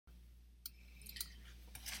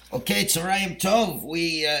Okay, Tzarayim Tov.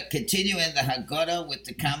 We continue in the Haggadah with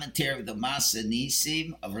the commentary of the Masa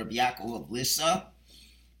Nisim of Rabbi Yaakov of Lissa.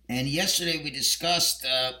 And yesterday we discussed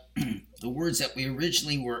the words that we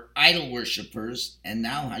originally were idol worshippers, and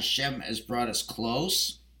now Hashem has brought us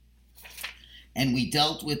close. And we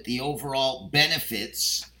dealt with the overall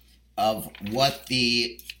benefits of what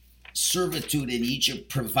the servitude in Egypt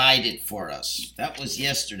provided for us. That was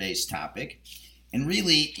yesterday's topic. And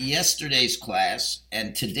really, yesterday's class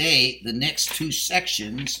and today, the next two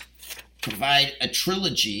sections provide a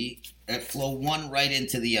trilogy that flow one right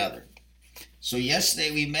into the other. So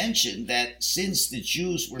yesterday we mentioned that since the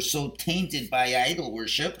Jews were so tainted by idol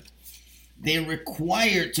worship, they're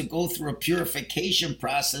required to go through a purification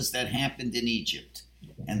process that happened in Egypt.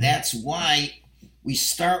 And that's why we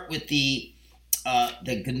start with the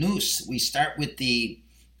Ganus. We start with the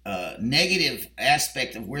negative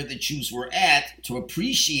aspect of where the Jews were at to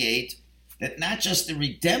appreciate that not just the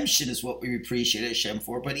redemption is what we appreciate Hashem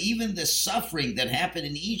for, but even the suffering that happened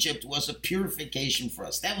in Egypt was a purification for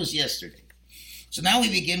us. That was yesterday. So now we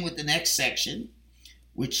begin with the next section,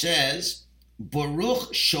 which says,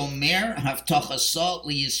 Baruch Shomeir Havtachaso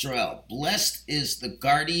Yisrael. Blessed is the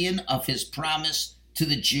guardian of his promise to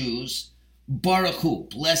the Jews. Baruch,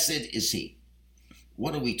 blessed is he.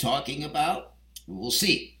 What are we talking about? We'll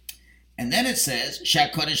see. And then it says,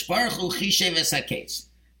 Shakodesh Baruch Hu Chishev Esakes.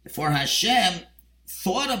 For Hashem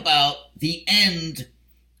thought about the end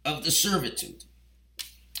of the servitude.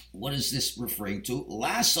 What is this referring to?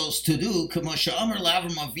 Lassos to do, Kamosha Omer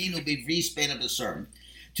Lavram Avinu Bivris Ben Abasarim.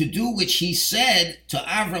 To do which he said to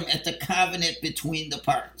Avram at the covenant between the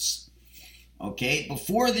parts. Okay,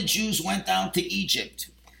 before the Jews went down to Egypt,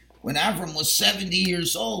 when Avram was 70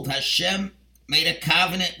 years old, Hashem made a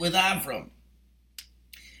covenant with Avram.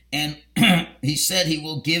 And he said he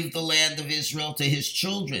will give the land of Israel to his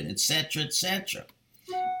children, etc., etc.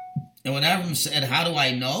 And when Avram said, how do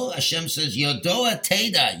I know? Hashem says, Yodoa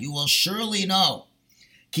Teda, you will surely know.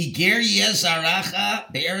 Ki ger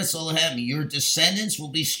yezaracha be'eretz olahem, your descendants will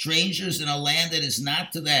be strangers in a land that is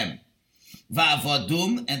not to them.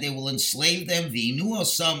 Va'avadum, and they will enslave them, v'inu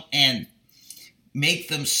osam, and make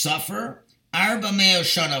them suffer, arba meo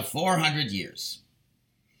shana, 400 years.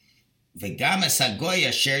 V'gam es hagoy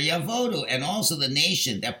asher yavodu, and also the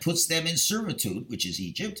nation that puts them in servitude, which is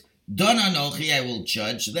Egypt, don anochi, I will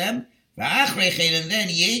judge them, v'achrechen, and then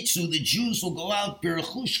yetzu, the Jews will go out,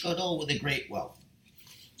 b'rechush gadol, with a great wealth.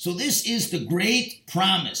 So this is the great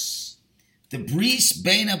promise, the bris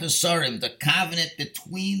bein habasarim, the covenant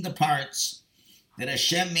between the parts that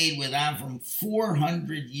Hashem made with Avram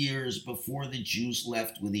 400 years before the Jews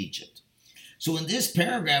left with Egypt. So in this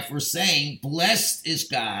paragraph, we're saying, blessed is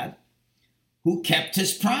God who kept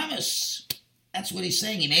his promise. That's what he's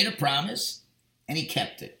saying. He made a promise and he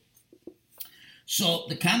kept it. So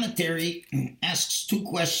the commentary asks two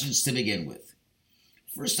questions to begin with.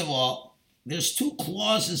 First of all, there's two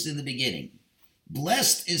clauses in the beginning.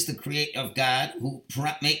 Blessed is the creator of God who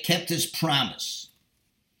kept his promise.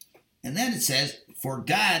 And then it says, for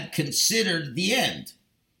God considered the end.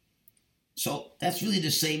 So that's really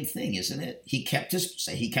the same thing, isn't it? He kept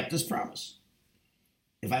his promise.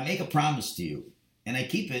 If I make a promise to you and I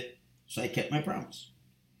keep it, so I kept my promise.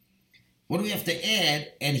 What do we have to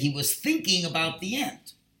add? And he was thinking about the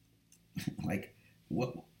end. Like,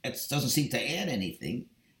 what? It doesn't seem to add anything.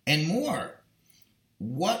 And more,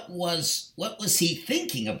 what was he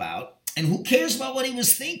thinking about? And who cares about what he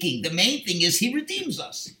was thinking? The main thing is he redeems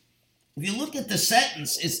us. If you look at the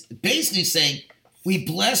sentence, it's basically saying, we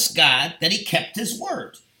bless God that he kept his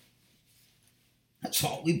word. That's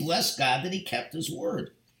all. We bless God that he kept his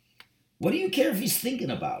word. What do you care if he's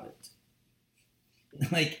thinking about it?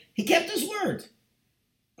 Like, he kept his word.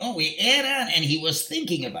 Oh, we add on, and he was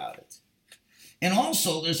thinking about it. And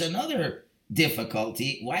also, there's another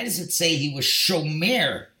difficulty. Why does it say he was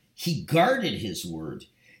shomer? He guarded his word.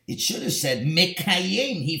 It should have said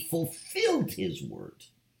mekayem. He fulfilled his word.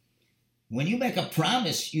 When you make a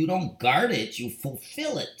promise, you don't guard it, you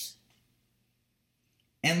fulfill it.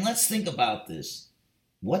 And let's think about this.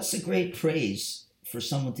 What's the great praise for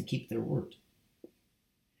someone to keep their word?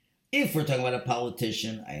 If we're talking about a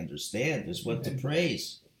politician, I understand there's what to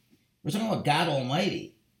praise. We're talking about God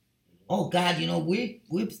Almighty. Oh, God,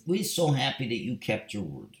 we're so happy that you kept your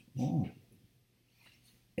word. Oh,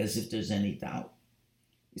 as if there's any doubt.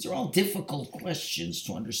 These are all difficult questions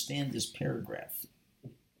to understand this paragraph.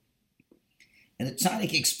 And the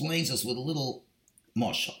tzaddik explains us with a little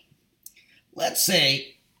mashal. Let's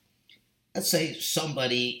say a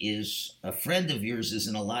friend of yours is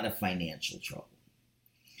in a lot of financial trouble.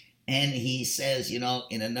 And he says,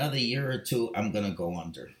 in another year or two, I'm going to go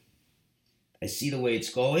under. I see the way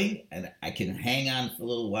it's going, and I can hang on for a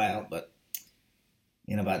little while, but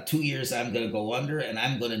in about 2 years, I'm going to go under, and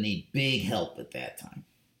I'm going to need big help at that time.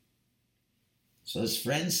 So his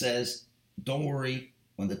friend says, don't worry,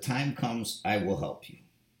 when the time comes, I will help you.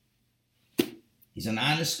 He's an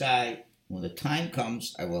honest guy. When the time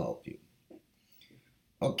comes, I will help you.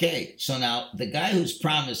 Okay, so now the guy who's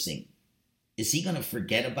promising, is he going to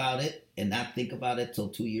forget about it and not think about it till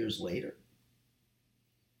 2 years later?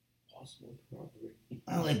 Possible, probably.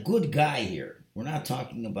 Well, a good guy here. We're not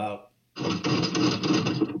talking about... Wait,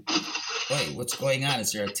 what's going on?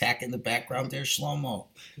 Is there an attack in the background there, Shlomo?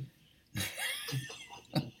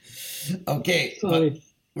 Okay, but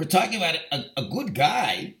we're talking about a good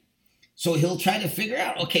guy, so he'll try to figure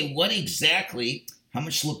out, okay, what exactly, how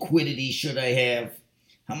much liquidity should I have?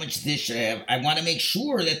 How much this should I have? I want to make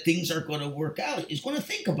sure that things are going to work out. He's going to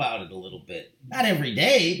think about it a little bit. Not every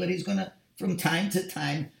day, but he's going to, from time to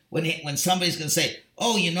time, when somebody's going to say,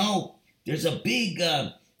 oh, you know, there's a big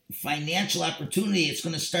financial opportunity. It's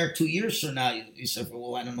going to start 2 years from now. You say,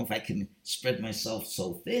 well, I don't know if I can spread myself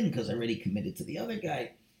so thin because I already committed to the other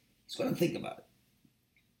guy. He's going to think about it.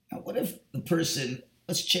 Now, what if the person,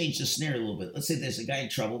 let's change the scenario a little bit. Let's say there's a guy in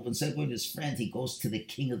trouble, but instead of going to his friend, he goes to the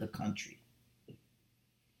king of the country.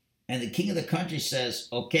 And the king of the country says,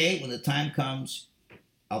 okay, when the time comes,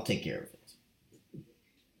 I'll take care of it.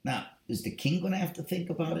 Now, is the king going to have to think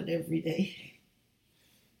about it every day?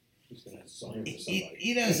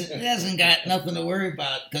 He doesn't got nothing to worry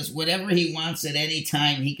about, because whatever he wants at any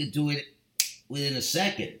time, he could do it within a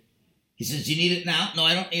second. He says, you need it now? No,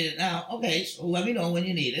 I don't need it now. Okay, so let me know when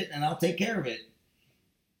you need it, and I'll take care of it.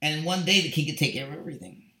 And one day, the king can take care of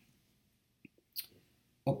everything.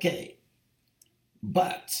 Okay.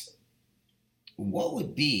 But what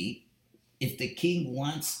would be if the king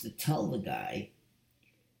wants to tell the guy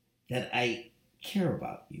that I care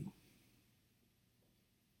about you?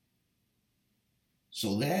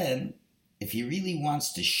 So then, if he really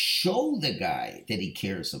wants to show the guy that he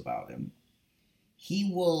cares about him,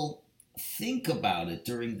 he will think about it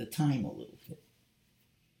during the time a little bit.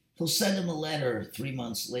 He'll send him a letter 3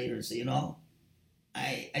 months later and say, you know,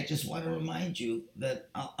 I just want to remind you that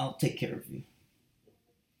I'll take care of you.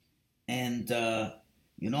 And,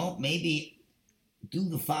 you know, maybe do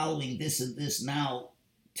the following, this and this now,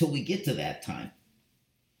 till we get to that time.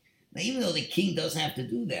 Now, even though the king doesn't have to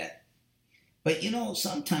do that, but, you know,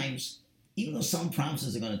 sometimes, even though some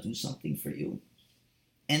promises are going to do something for you,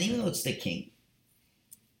 and even though it's the king,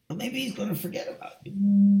 but maybe he's going to forget about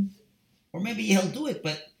you. Or maybe he'll do it,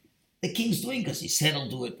 but the king's doing it because he said he'll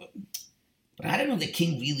do it. But I don't know, the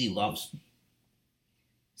king really loves me.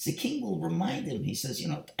 So the king will remind him. He says, you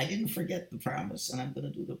know, I didn't forget the promise, and I'm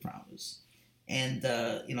going to do the promise. And,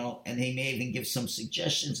 you know, and he may even give some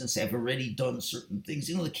suggestions and say, I've already done certain things.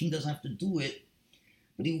 You know, the king doesn't have to do it,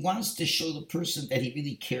 but he wants to show the person that he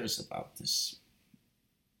really cares about this.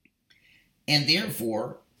 And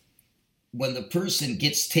therefore, when the person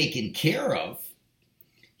gets taken care of,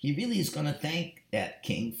 he really is going to thank that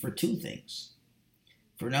king for two things.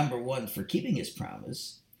 For number one, for keeping his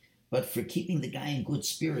promise, but for keeping the guy in good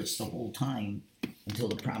spirits the whole time until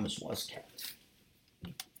the promise was kept.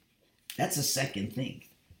 That's a second thing.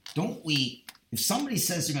 Don't we, if somebody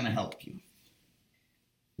says they're going to help you,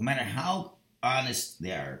 no matter how honest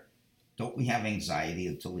they are, don't we have anxiety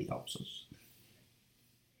until he helps us?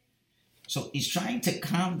 So he's trying to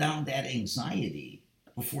calm down that anxiety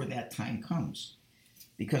before that time comes.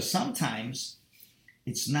 Because sometimes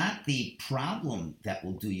it's not the problem that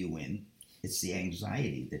will do you in, it's the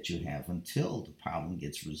anxiety that you have until the problem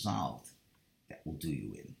gets resolved that will do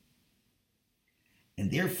you in. And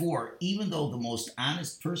therefore, even though the most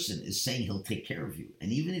honest person is saying he'll take care of you,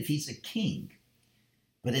 and even if he's a king,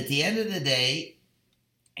 but at the end of the day,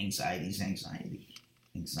 anxiety is anxiety.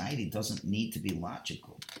 Anxiety doesn't need to be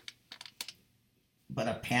logical. But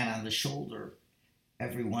a pat on the shoulder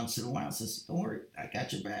every once in a while says, don't worry, I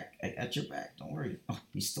got your back. I got your back. Don't worry. Oh,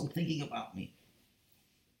 he's still thinking about me.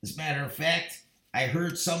 As a matter of fact, I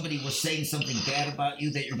heard somebody was saying something bad about you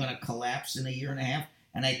that you're going to collapse in a year and a half.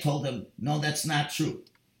 And I told him, no, that's not true.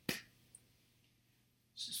 He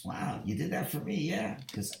says, wow, you did that for me? Yeah,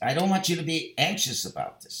 because I don't want you to be anxious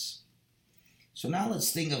about this. So now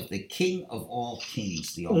let's think of the King of all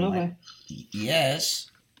kings, the Almighty. Yes.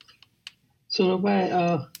 So, Rabbi,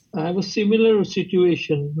 I have a similar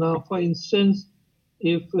situation. Now, for instance,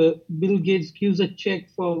 if Bill Gates gives a check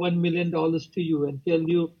for $1 million to you and tell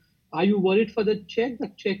you, are you worried for the check?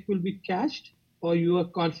 The check will be cashed, or you are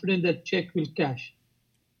confident that check will cash?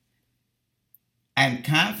 I'm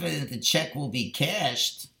confident the check will be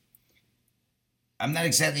cashed. I'm not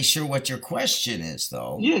exactly sure what your question is,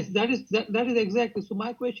 though. Yes, that is exactly. So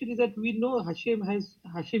my question is that we know Hashem is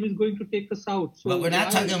going to take us out. So But we're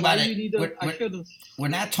not talking why about we it. need assurance? We're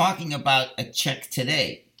not talking about a check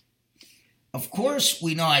today. Of course,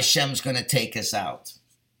 we know Hashem's going to take us out,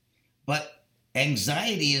 but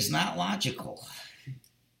anxiety is not logical.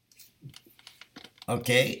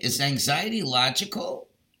 Okay, is anxiety logical?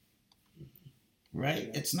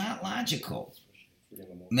 Right? It's not logical.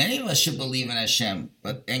 Many of us should believe in Hashem,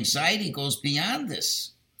 but anxiety goes beyond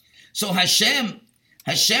this. So Hashem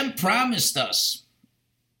promised us.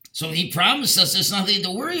 So he promised us there's nothing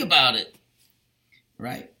to worry about it.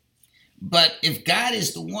 Right? But if God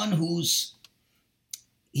is the one who's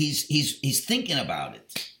he's thinking about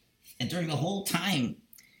it, and during the whole time,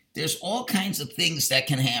 there's all kinds of things that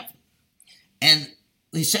can happen. And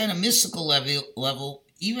they say on a mystical level,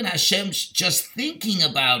 even Hashem's just thinking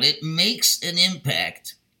about it makes an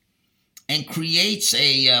impact and creates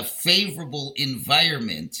a favorable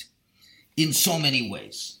environment in so many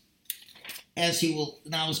ways. As he will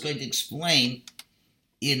now is going to explain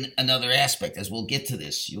in another aspect, as we'll get to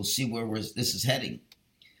this, you'll see where this is heading.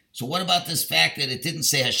 So what about this fact that it didn't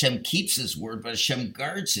say Hashem keeps his word, but Hashem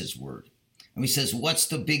guards his word? And he says, what's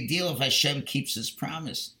the big deal if Hashem keeps his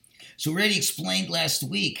promise? So we already explained last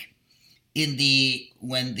week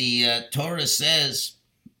when the Torah says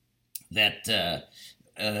that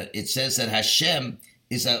it says that Hashem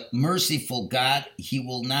is a merciful God. He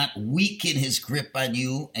will not weaken his grip on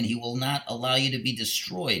you, and he will not allow you to be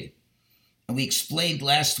destroyed. And we explained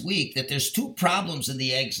last week that there's two problems in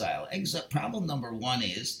the exile. Problem number one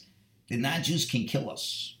is the non-Jews can kill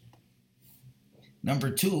us. Number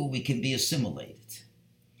two, we can be assimilated.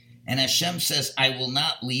 And Hashem says, I will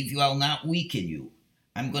not leave you, I will not weaken you.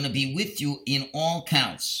 I'm going to be with you in all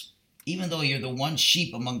counts. Even though you're the one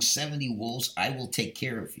sheep among 70 wolves, I will take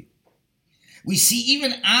care of you. We see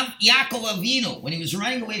even Yaakov Avinu, when he was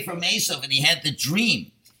running away from Esav and he had the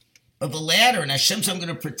dream of the ladder, and Hashem said, I'm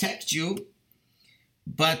going to protect you.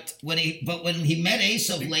 But when he met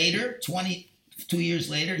Esav later, 22 years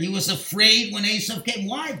later, he was afraid when Esav came.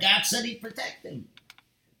 Why? God said he'd protect him.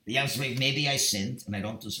 But Yaakov said, maybe I sinned and I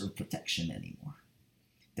don't deserve protection anymore.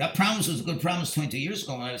 That promise was a good promise 22 years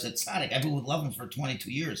ago when I was at Tzaddik. I've been with Lovin for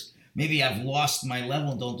 22 years. Maybe I've lost my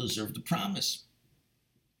level and don't deserve the promise.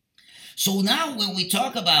 So now when we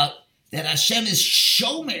talk about that Hashem is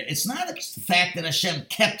Shomeir, it's not the fact that Hashem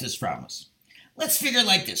kept his promise. Let's figure it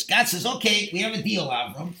like this. God says, okay, we have a deal,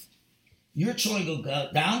 Avram. Your children will go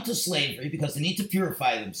down to slavery because they need to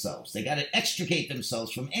purify themselves. They got to extricate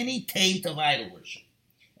themselves from any taint of idol worship.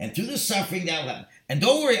 And through the suffering that will happen. And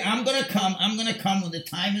don't worry, I'm going to come when the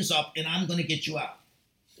time is up, and I'm going to get you out.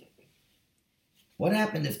 What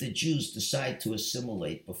happened if the Jews decide to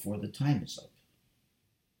assimilate before the time is up?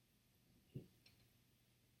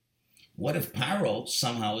 What if Paro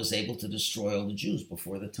somehow is able to destroy all the Jews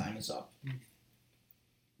before the time is up? In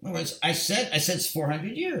other words, I said it's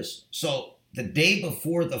 400 years. So the day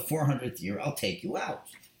before the 400th year, I'll take you out.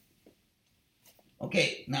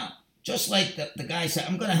 Okay, now, just like the guy said,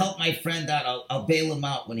 I'm going to help my friend out. I'll bail him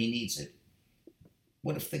out when he needs it.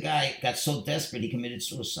 What if the guy got so desperate he committed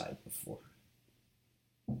suicide before?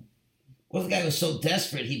 What if the guy was so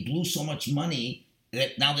desperate he blew so much money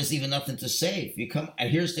that now there's even nothing to save? You come,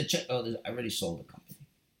 here's the check. Oh, I already sold the company.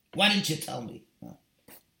 Why didn't you tell me?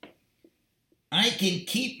 I can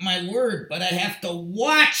keep my word, but I have to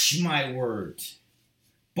watch my word.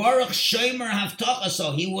 Baruch Shomeir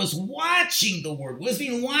Havtachaso. He was watching the word. Was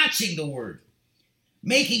being watching the word,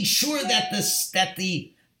 making sure that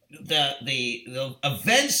the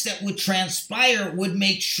events that would transpire would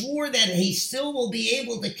make sure that he still will be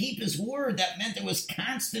able to keep his word. That meant there was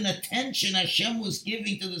constant attention Hashem was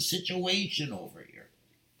giving to the situation over here.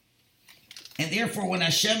 And therefore, when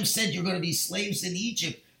Hashem said you're going to be slaves in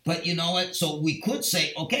Egypt, but you know what? So we could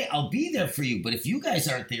say, okay, I'll be there for you. But if you guys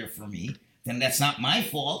aren't there for me, then that's not my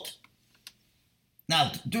fault.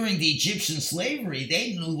 Now, during the Egyptian slavery,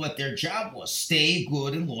 they knew what their job was. Stay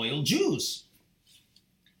good and loyal Jews.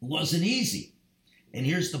 It wasn't easy. And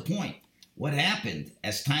here's the point. What happened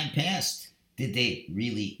as time passed? Did they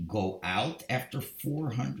really go out after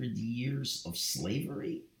 400 years of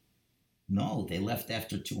slavery? No, they left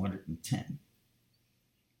after 210.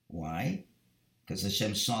 Why? Because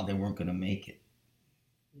Hashem saw they weren't going to make it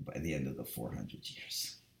by the end of the 400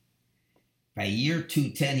 years. By year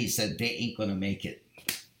 210, he said, they ain't going to make it.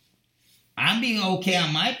 I'm being okay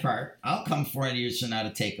on my part. I'll come 400 years from now to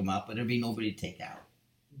take them out, but there'll be nobody to take out.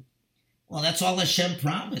 Well, that's all Hashem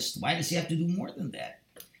promised. Why does he have to do more than that?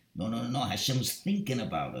 No. Hashem's thinking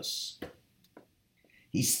about us.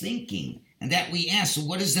 He's thinking. And that we ask, so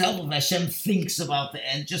what is the help if Hashem thinks about the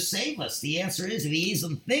end? Just save us. The answer is, if he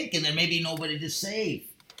isn't thinking, there may be nobody to save.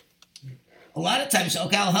 A lot of times,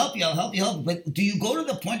 okay, I'll help you. But do you go to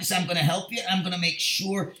the point to say, I'm going to help you, and I'm going to make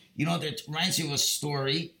sure, that reminds me of a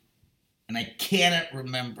story, and I cannot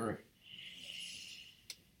remember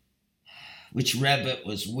which Rebbe it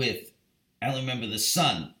was with. I only remember the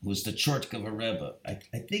son, who was the Chortka of a Rebbe. I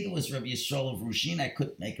think it was Rebbe Yisrael of Rushin. I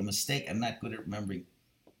could make a mistake. I'm not good at remembering.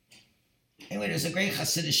 Anyway, there's a great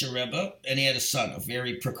Hasidic Rebbe, and he had a son, a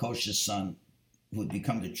very precocious son, who would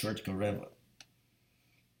become the Chortka Rebbe.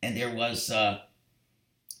 And there was,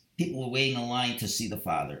 people were waiting in line to see the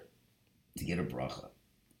father, to get a bracha.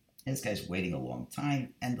 And this guy's waiting a long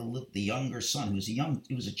time, and the younger son,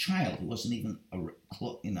 he was a child, he wasn't even,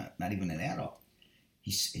 not even an adult.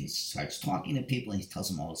 He starts talking to people, and he tells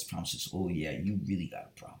them all his promises. Oh yeah, you really got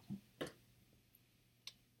a problem.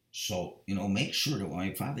 So, make sure that when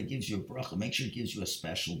your father gives you a bracha, make sure he gives you a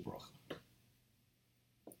special bracha.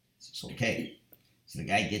 It's okay. So the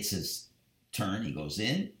guy gets his turn, he goes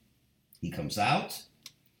in, he comes out.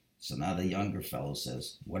 So now the younger fellow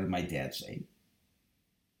says, what did my dad say? He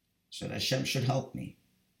said, Hashem should help me.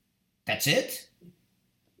 That's it?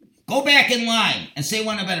 Go back in line and say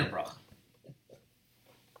one a better bracha.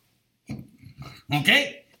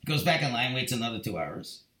 Okay? He goes back in line, waits another 2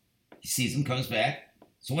 hours. He sees him, comes back.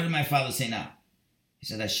 So what did my father say now? He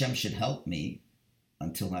said, Hashem should help me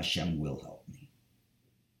until Hashem will help me.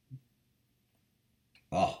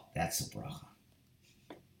 Oh, that's a bracha.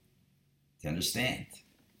 Do you understand?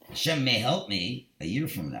 Hashem may help me a year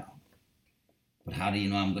from now. But how do you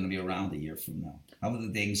know I'm going to be around a year from now? How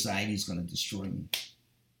the anxiety is going to destroy me?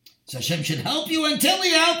 So Hashem should help you until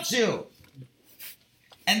he helps you.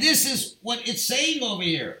 And this is what it's saying over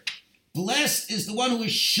here. Blessed is the one who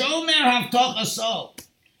is Shomeir Havtachaso.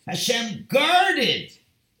 Hashem guarded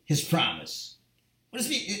his promise. What does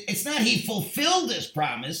it mean? It's not he fulfilled his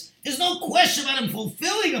promise. There's no question about him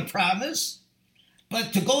fulfilling a promise.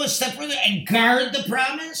 But to go a step further and guard the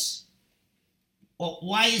promise? Well,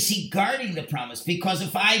 why is he guarding the promise? Because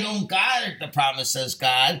if I don't guard the promise, says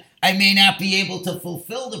God, I may not be able to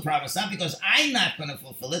fulfill the promise. Not because I'm not going to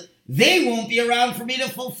fulfill it. They won't be around for me to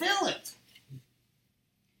fulfill it.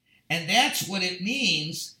 And that's what it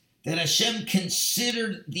means that Hashem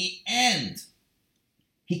considered the end.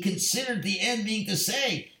 He considered the end, meaning to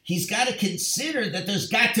say, he's got to consider that there's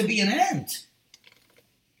got to be an end.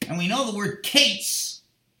 And we know the word kates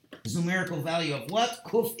is numerical value of what?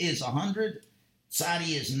 Kuf is 100,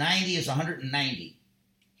 Tzadi is 90, is 190.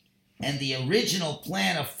 And the original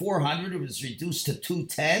plan of 400 was reduced to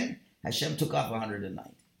 210. Hashem took off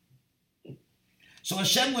 190. So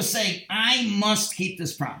Hashem was saying, I must keep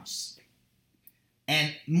this promise.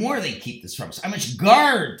 And more than keep this promise, I must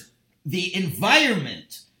guard the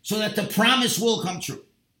environment so that the promise will come true.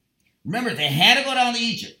 Remember, they had to go down to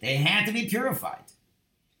Egypt. They had to be purified.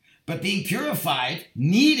 But being purified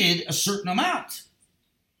needed a certain amount.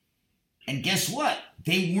 And guess what?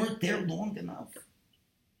 They weren't there long enough.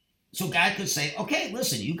 So God could say, okay,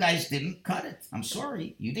 listen, you guys didn't cut it. I'm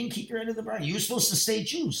sorry. You didn't keep your end of the bargain. You were supposed to stay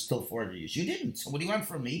Jews till 400 years. You didn't. So what do you want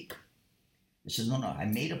from me? He says, no, I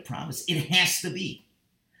made a promise. It has to be.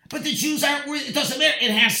 But the Jews aren't worthy. It doesn't matter.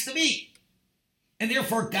 It has to be. And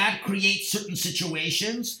therefore, God creates certain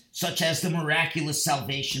situations, such as the miraculous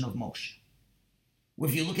salvation of Moshe. Well,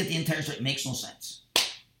 if you look at the entire story, it makes no sense.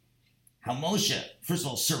 How Moshe, first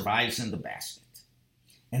of all, survives in the basket.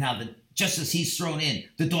 And how, just as he's thrown in,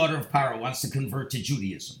 the daughter of Paro wants to convert to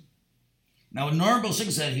Judaism. Now, when normal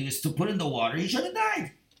Singh said he was to put in the water, he should have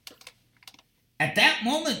died. At that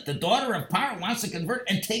moment, the daughter of Paro wants to convert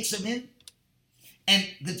and takes him in. And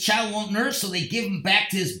the child won't nurse, so they give him back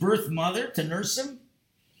to his birth mother to nurse him.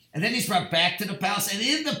 And then he's brought back to the palace. And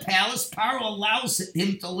in the palace, Paro allows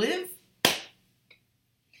him to live.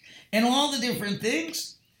 And all the different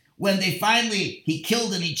things. When they finally, he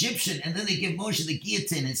killed an Egyptian, and then they give Moshe the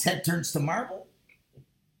guillotine, his head turns to marble.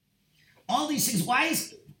 All these things, why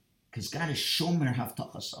is it? Because God is Shomeir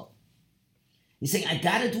Havtachaso. He's saying, I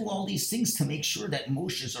got to do all these things to make sure that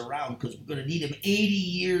Moshe's around, because we're going to need him 80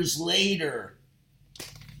 years later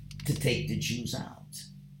to take the Jews out.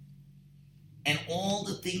 And all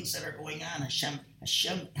the things that are going on,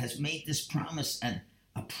 Hashem has made this promise, and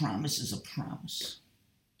a promise is a promise.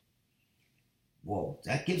 Whoa,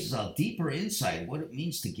 that gives us a deeper insight of what it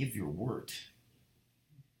means to give your word.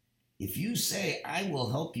 If you say, I will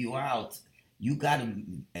help you out, you got to,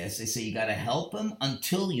 as they say, you got to help him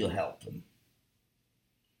until you help him.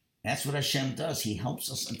 That's what Hashem does. He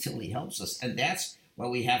helps us until he helps us. And that's why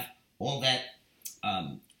we have all that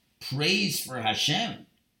praise for Hashem.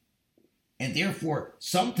 And therefore,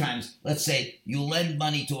 sometimes, let's say you lend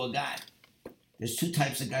money to a guy. There's two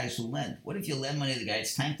types of guys who lend. What if you lend money to the guy,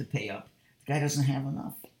 it's time to pay up, the guy doesn't have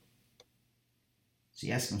enough. So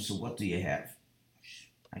you ask him, so what do you have?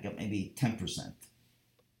 I got maybe 10%.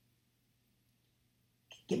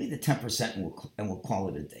 Give me the 10% and we'll call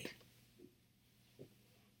it a day.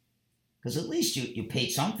 Because at least you paid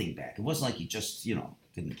something back. It wasn't like you just,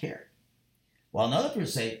 didn't care. While another person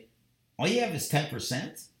say, all you have is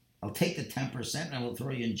 10%. I'll take the 10% and I will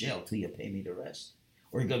throw you in jail till you pay me the rest.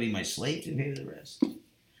 Or you're going to be my slave to pay me the rest.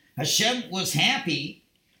 Hashem was happy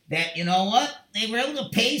that, you know what? They were able to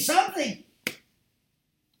pay something.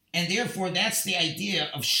 And therefore, that's the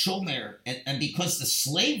idea of Shomeir. And because the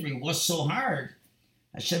slavery was so hard,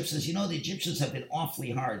 Hashem says, the Egyptians have been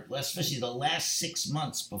awfully hard, especially the last 6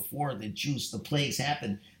 months before the plagues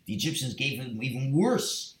happened. The Egyptians gave them even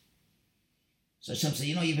worse. So Hashem said,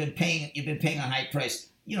 you've been paying a high price.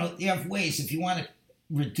 You have ways. If you want to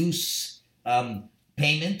reduce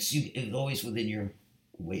payments, it's always within your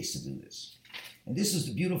ways to do this. And this is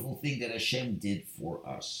the beautiful thing that Hashem did for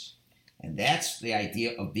us. And that's the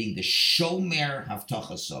idea of being the Shomeir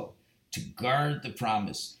Havtachaso, to guard the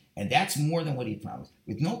promise. And that's more than what he promised.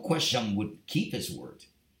 With no question would keep his word,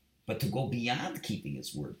 but to go beyond keeping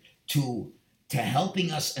his word, to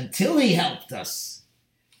helping us until he helped us.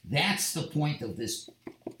 That's the point of this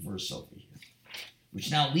verse over here.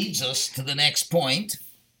 Which now leads us to the next point,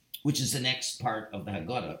 which is the next part of the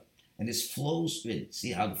Haggadah. And this flows in.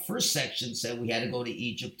 See how the first section said we had to go to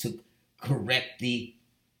Egypt to correct the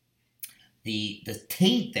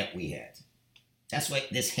taint that we had. That's why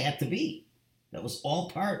this had to be. That was all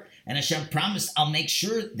part. And Hashem promised, I'll make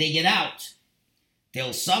sure they get out.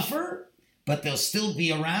 They'll suffer, but they'll still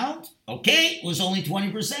be around. Okay, it was only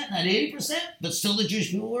 20%, not 80%, but still the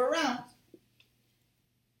Jewish people were around.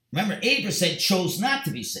 Remember, 80% chose not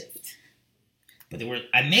to be saved. But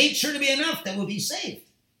I made sure to be enough that would be saved.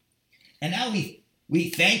 And now we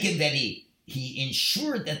thank him that he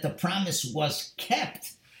ensured that the promise was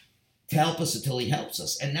kept to help us until he helps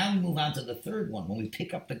us. And now we move on to the third one. When we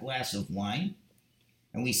pick up the glass of wine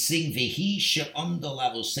and we sing Vehi she'amda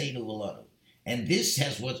lavoseinu v'lanu. And this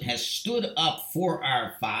has stood up for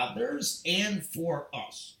our fathers and for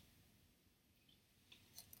us.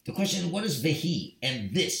 The question is, what is Vehi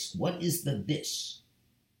and this? What is the this?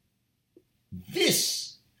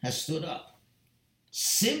 This has stood up.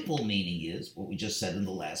 Simple meaning is what we just said in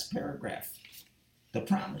the last paragraph. The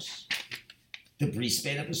promise. The bris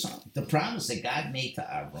made up a song. The promise that God made to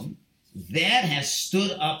Avram, that has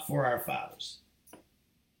stood up for our fathers.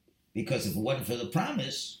 Because if it wasn't for the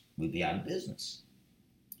promise, we'd be out of business.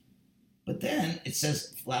 But then it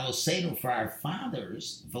says, Lavosenu, for our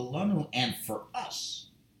fathers, Velonu, and for us.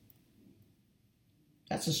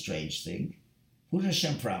 That's a strange thing. Who did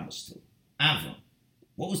Hashem promise to? Avram.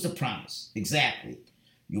 What was the promise? Exactly.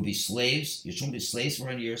 You'll be slaves. You shouldn't be slaves for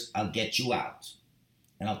 100 years. I'll get you out.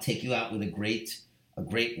 And I'll take you out with a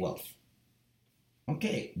great wealth.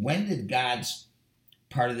 Okay, when did God's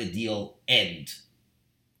part of the deal end?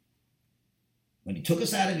 When he took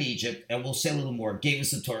us out of Egypt, and we'll say a little more, gave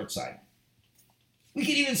us the Torah sign. We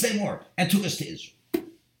could even say more, and took us to Israel.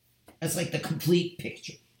 That's like the complete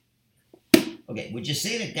picture. Okay, would you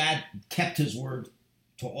say that God kept his word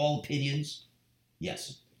to all opinions?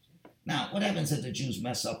 Yes. Now, what happens if the Jews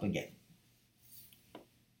mess up again?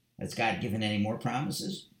 Has God given any more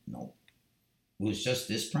promises? No. It was just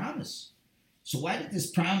this promise. So why did this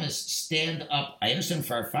promise stand up? I understand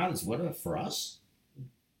for our fathers. What about for us?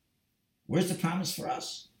 Where's the promise for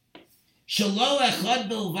us? Shelo echad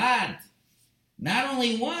bilvad. Not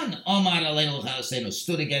only one Omar aleinu l'chalosenu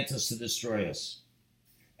stood against us to destroy us.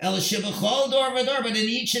 El shebechol dor v'dor, but in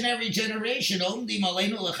each and every generation, omdim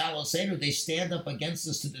aleinu l'chalosenu, they stand up against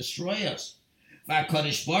us to destroy us.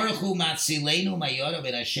 V'HaKadosh Baruch Hu matzilenu mayorav,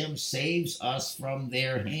 and Hashem saves us from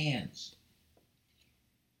their hands.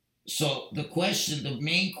 So the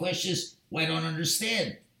main question is, well, I don't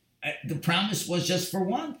understand. The promise was just for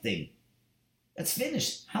one thing. That's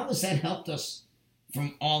finished. How has that helped us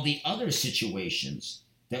from all the other situations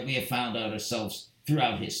that we have found out ourselves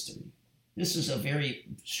throughout history? This is a very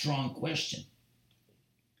strong question.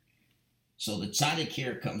 So the tzaddik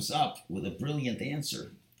here comes up with a brilliant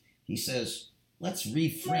answer. He says, let's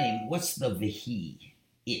reframe what's the vihi,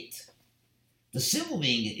 it. The simple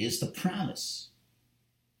meaning is the promise.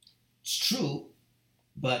 It's true,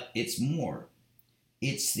 but it's more.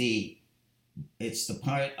 It's the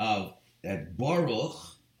part of that Baruch,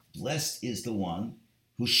 blessed is the one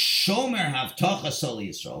who Shomeir Havtachaso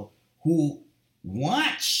Yisrael, who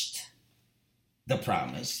watched the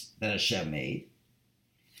promise that Hashem made,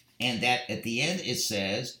 And that at the end it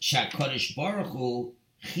says, Shakodesh Baruch Hu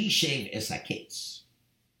Chishev es haketz.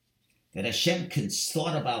 That Hashem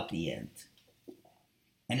thought about the end.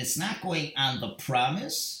 And it's not going on the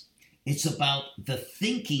promise, it's about the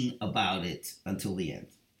thinking about it until the end.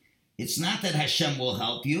 It's not that Hashem will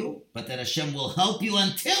help you, but that Hashem will help you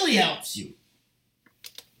until he helps you.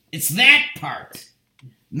 It's that part.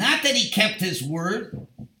 Not that he kept his word,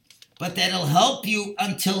 but that he'll help you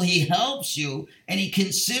until he helps you, and he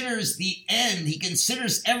considers the end. He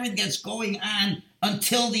considers everything that's going on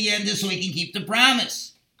until the end is so he can keep the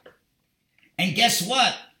promise. And guess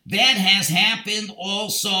what? That has happened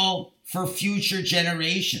also for future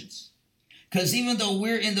generations. Because even though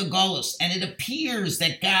we're in the Golus, and it appears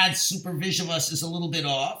that God's supervision of us is a little bit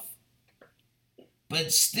off,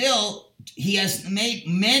 but still, he has made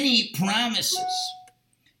many promises.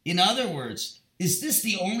 In other words, is this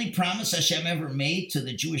the only promise Hashem ever made to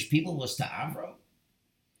the Jewish people was to Avram?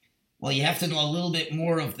 Well, you have to know a little bit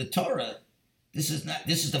more of the Torah. This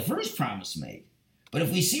is the first promise made. But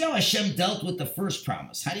if we see how Hashem dealt with the first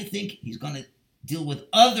promise, how do you think he's going to deal with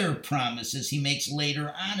other promises he makes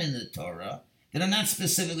later on in the Torah that are not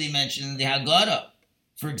specifically mentioned in the Haggadah?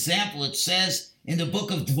 For example, it says in the book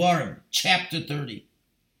of Dvarim, chapter 30,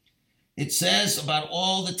 it says about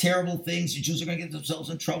all the terrible things the Jews are going to get themselves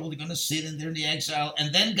in trouble, they're going to sin, and they're in the exile.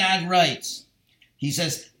 And then God writes, he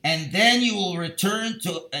says, and then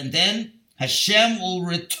Hashem will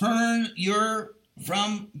return you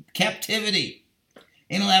from captivity.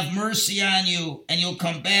 And he'll have mercy on you, and you'll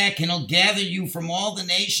come back, and he'll gather you from all the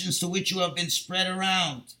nations to which you have been spread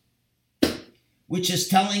around. Which is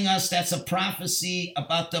telling us that's a prophecy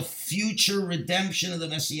about the future redemption of the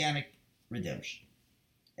Messianic redemption.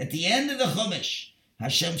 At the end of the Chumash,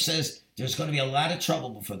 Hashem says there's going to be a lot of trouble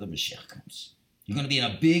before the Mashiach comes. You're going to be in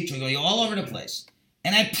a big trouble. You're going to be all over the place.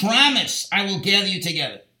 And I promise I will gather you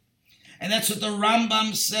together. And that's what the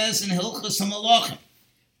Rambam says in Hilchos HaMalachim.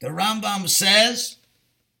 The Rambam says,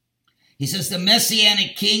 he says the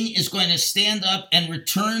Messianic king is going to stand up and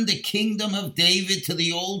return the kingdom of David to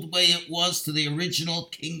the old way it was, to the original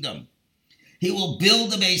kingdom. He will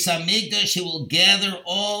build the Beis HaMikdash. He will gather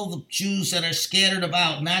all the Jews that are scattered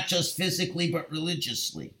about, not just physically, but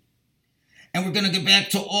religiously. And we're going to get back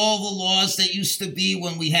to all the laws that used to be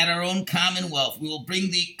when we had our own commonwealth. We will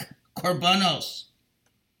bring the korbanos.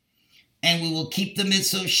 And we will keep the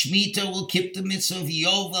mitzvah of Shemitah. We'll keep the mitzvah of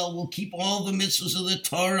Yovel. We'll keep all the mitzvahs of the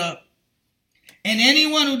Torah. And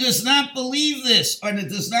anyone who does not believe this or that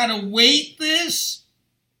does not await this,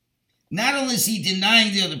 not only is he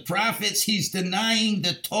denying the other prophets, he's denying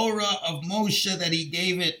the Torah of Moshe that he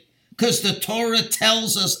gave it, because the Torah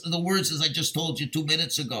tells us the words as I just told you 2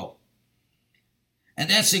 minutes ago. And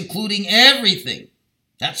that's including everything.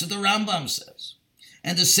 That's what the Rambam says.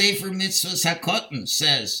 And the Sefer Mitzvahs HaKotan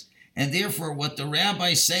says, and therefore what the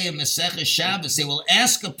rabbis say in Masechah Shabbos, they will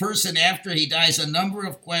ask a person after he dies a number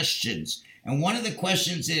of questions. And one of the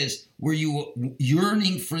questions is, were you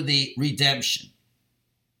yearning for the redemption?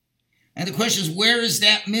 And the question is, where is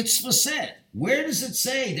that mitzvah said? Where does it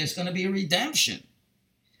say there's going to be a redemption?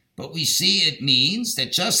 But we see it means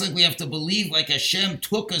that just like we have to believe like Hashem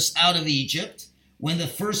took us out of Egypt, when the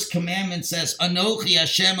first commandment says, Anochi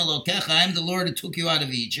Hashem Elokecha, I'm the Lord who took you out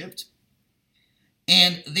of Egypt.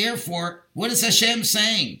 And therefore, what is Hashem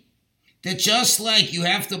saying? That just like you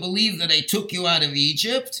have to believe that I took you out of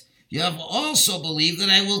Egypt, you have also believed that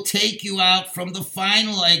I will take you out from the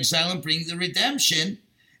final exile and bring the redemption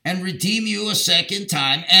and redeem you a second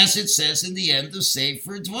time, as it says in the end of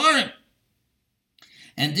Sefer Dvarim.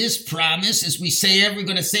 And this promise, as we say, we're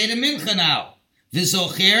going to say to Mincha now,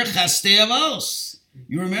 V'zocher chastei avos.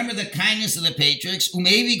 You remember the kindness of the patriarchs.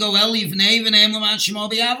 Umevi goel livnei v'neim l'man shemo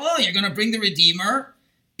b'yavo. You're going to bring the Redeemer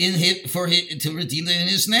to redeem them in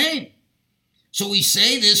his name. So we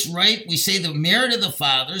say this, right? We say the merit of the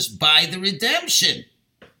fathers by the redemption.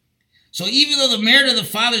 So even though the merit of the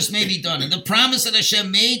fathers may be done, and the promise that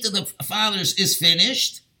Hashem made to the fathers is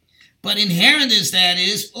finished, but inherent as that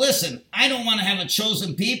is, listen, I don't want to have a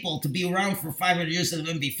chosen people to be around for 500 years and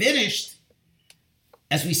then be finished.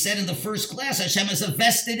 As we said in the first class, Hashem has a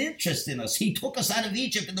vested interest in us. He took us out of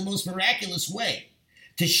Egypt in the most miraculous way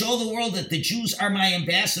to show the world that the Jews are my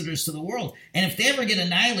ambassadors to the world. And if they ever get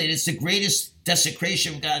annihilated, it's the greatest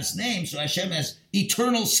desecration of God's name. So Hashem has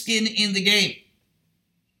eternal skin in the game.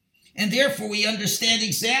 And therefore we understand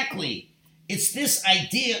exactly. It's this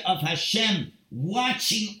idea of Hashem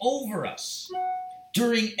watching over us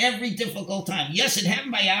during every difficult time. Yes, it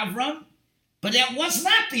happened by Avram, but that was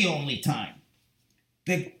not the only time.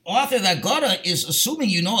 The author of the Haggadah is assuming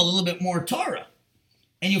you know a little bit more Torah.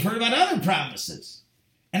 And you've heard about other promises.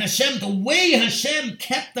 And Hashem, the way Hashem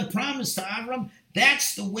kept the promise to Avram,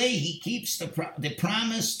 that's the way he keeps the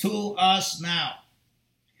promise to us now.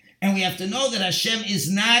 And we have to know that Hashem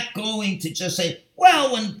is not going to just say,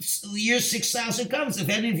 well, when the year 6,000 comes, if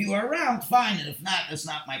any of you are around, fine. And if not, that's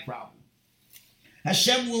not my problem.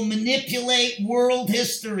 Hashem will manipulate world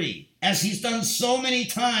history, as he's done so many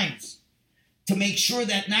times, to make sure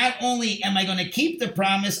that not only am I going to keep the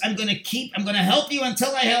promise, I'm going to help you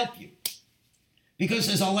until I help you. Because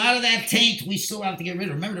there's a lot of that taint we still have to get rid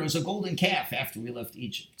of. Remember, there was a golden calf after we left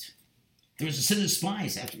Egypt. There was a sin of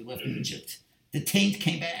spies after we left Egypt. The taint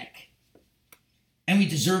came back. And we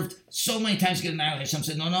deserved so many times to get annihilated. Hashem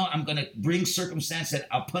said, no, I'm going to bring circumstance that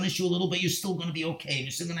I'll punish you a little, but you're still going to be okay.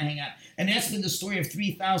 You're still going to hang out. And that's been the story of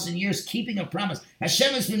 3,000 years, keeping a promise.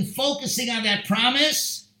 Hashem has been focusing on that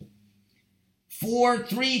promise for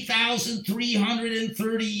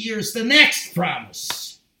 3,330 years. The next promise.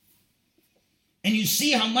 And you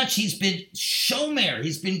see how much he's been Shomeir.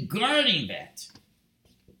 He's been guarding that.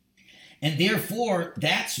 And therefore,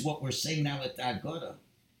 that's what we're saying now at the Haggadah.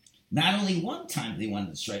 Not only one time they wanted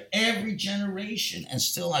to strike, every generation. And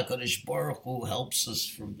still HaKadosh Baruch Hu helps us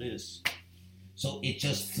from this. So it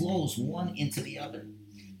just flows one into the other.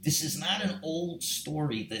 This is not an old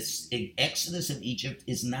story. This Exodus of Egypt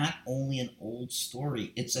is not only an old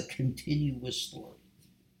story. It's a continuous story.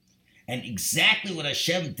 And exactly what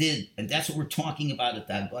Hashem did, and that's what we're talking about at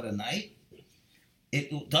the Haggadah night,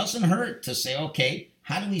 it doesn't hurt to say, okay,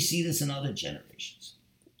 how do we see this in other generations?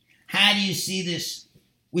 How do you see this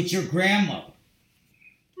with your grandmother?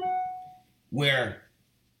 Where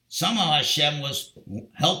somehow Hashem was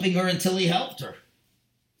helping her until he helped her.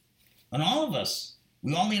 And all of us,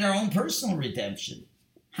 we all need our own personal redemption.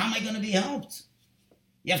 How am I going to be helped?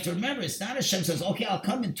 You have to remember, it's not Hashem says, okay, I'll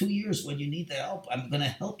come in 2 years when you need the help. I'm going to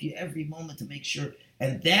help you every moment to make sure.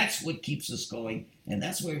 And that's what keeps us going. And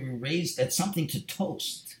that's where we raise, that's something to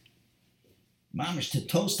toast. Mamish, to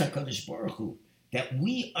toast HaKadosh Baruch Hu. That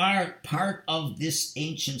we are part of this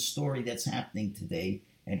ancient story that's happening today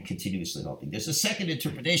and continuously helping. There's a second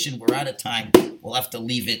interpretation. We're out of time. We'll have to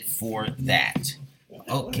leave it for that.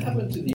 Okay.